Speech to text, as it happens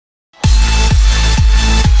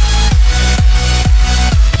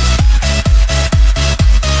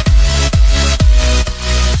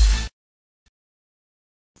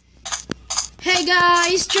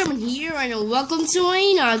guys, German here and welcome to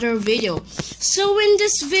another video. So in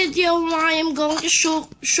this video I am going to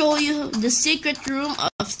show you the secret room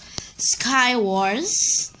of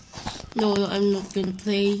SkyWars. No, I'm not gonna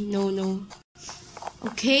play. No.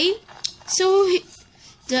 Okay, so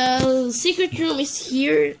the secret room is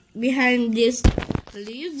here behind these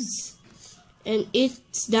leaves, and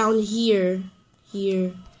it's down here.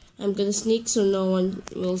 I'm gonna sneak so no one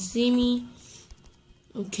will see me.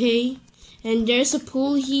 Okay, and there's a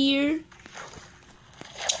pool here,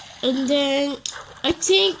 and then I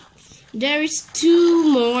think there is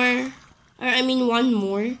one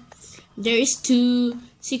more. There is two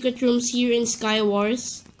secret rooms here in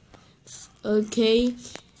SkyWars. Okay,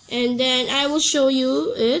 and then I will show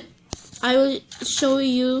you it. I will show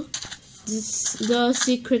you the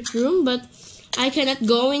secret room, but I cannot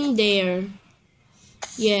go in there.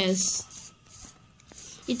 Yes,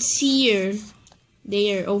 it's here.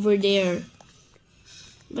 Over there,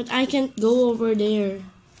 but I can't go over there.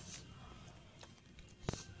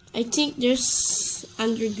 I think there's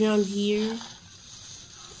underground here.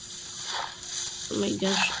 Oh my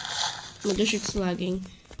gosh, it's lagging.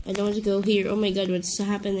 I don't want to go here. Oh my god, what's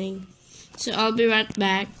happening? So I'll be right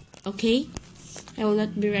back. Okay, I will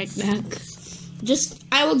not be right back.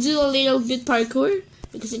 I will do a little bit parkour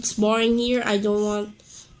because it's boring here. I don't want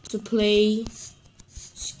to play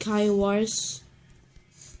SkyWars.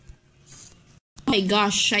 Oh my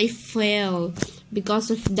gosh, I fell because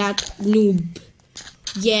of that noob.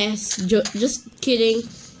 Yes, just kidding.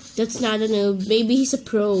 That's not a noob. Maybe he's a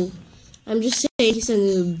pro. I'm just saying he's a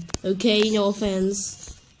noob. Okay, no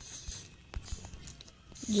offense.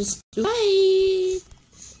 Just wait.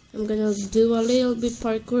 I'm gonna do a little bit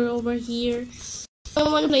parkour over here. I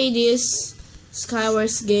don't want to play this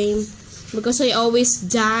SkyWars game because I always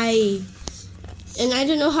die. And I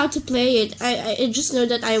don't know how to play it. I just know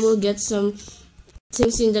that I will get some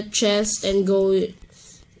things in the chest and go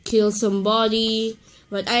kill somebody,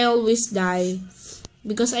 but I always die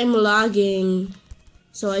because I'm lagging,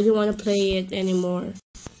 so I don't want to play it anymore.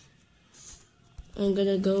 I'm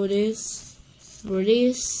gonna go for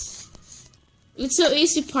this. It's so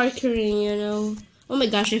easy parkouring, you know. Oh my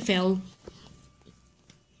gosh, I fell.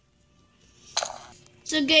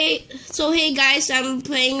 So hey guys, I'm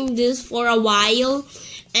playing this for a while,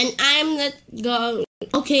 and I'm not going.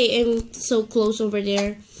 Okay, I'm so close over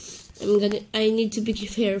there. I need to be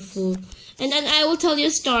careful. And then I will tell you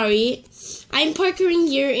a story. I'm parkouring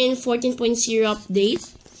here in 14.0 update,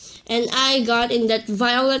 and I got in that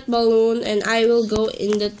violet balloon, and I will go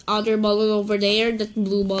in that other balloon over there, that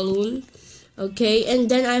blue balloon. Okay, and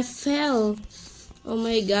then I fell. Oh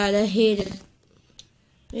my god, I hate it.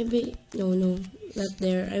 Maybe no, not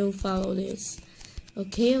there. I will follow this.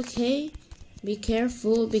 Okay. Be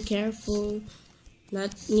careful. No,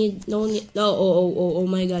 oh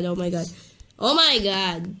my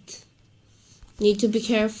god. Need to be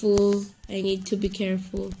careful. I need to be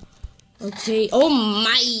careful. Okay. Oh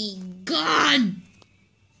my god.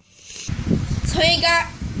 So hey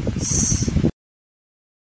guys.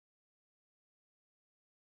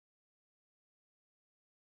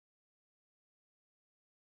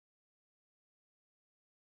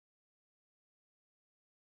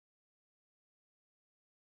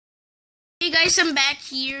 Hey guys, I'm back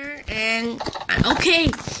here, and okay,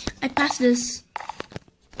 I passed this.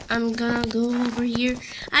 I'm gonna go over here.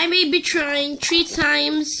 I may be trying 3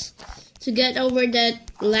 times to get over that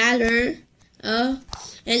ladder. And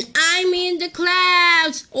I'm in the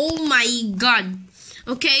clouds. Oh my god.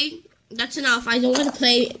 Okay, that's enough. I don't want to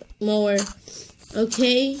play more.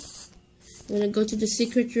 Okay, I'm gonna go to the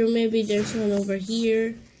secret room. Maybe there's one over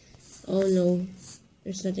here. Oh no,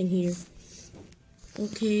 there's nothing here.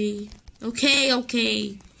 Okay.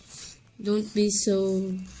 Don't be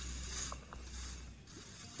so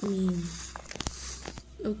mean.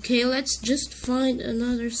 Okay, let's just find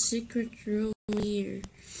another secret room here.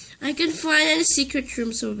 I can find any secret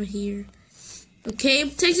rooms over here. Okay,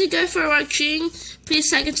 thanks you guys for watching.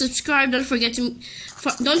 Please like and subscribe. Don't forget to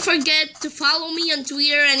follow me on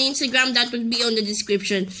Twitter and Instagram. That will be on the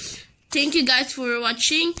description. Thank you guys for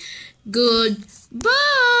watching. Goodbye.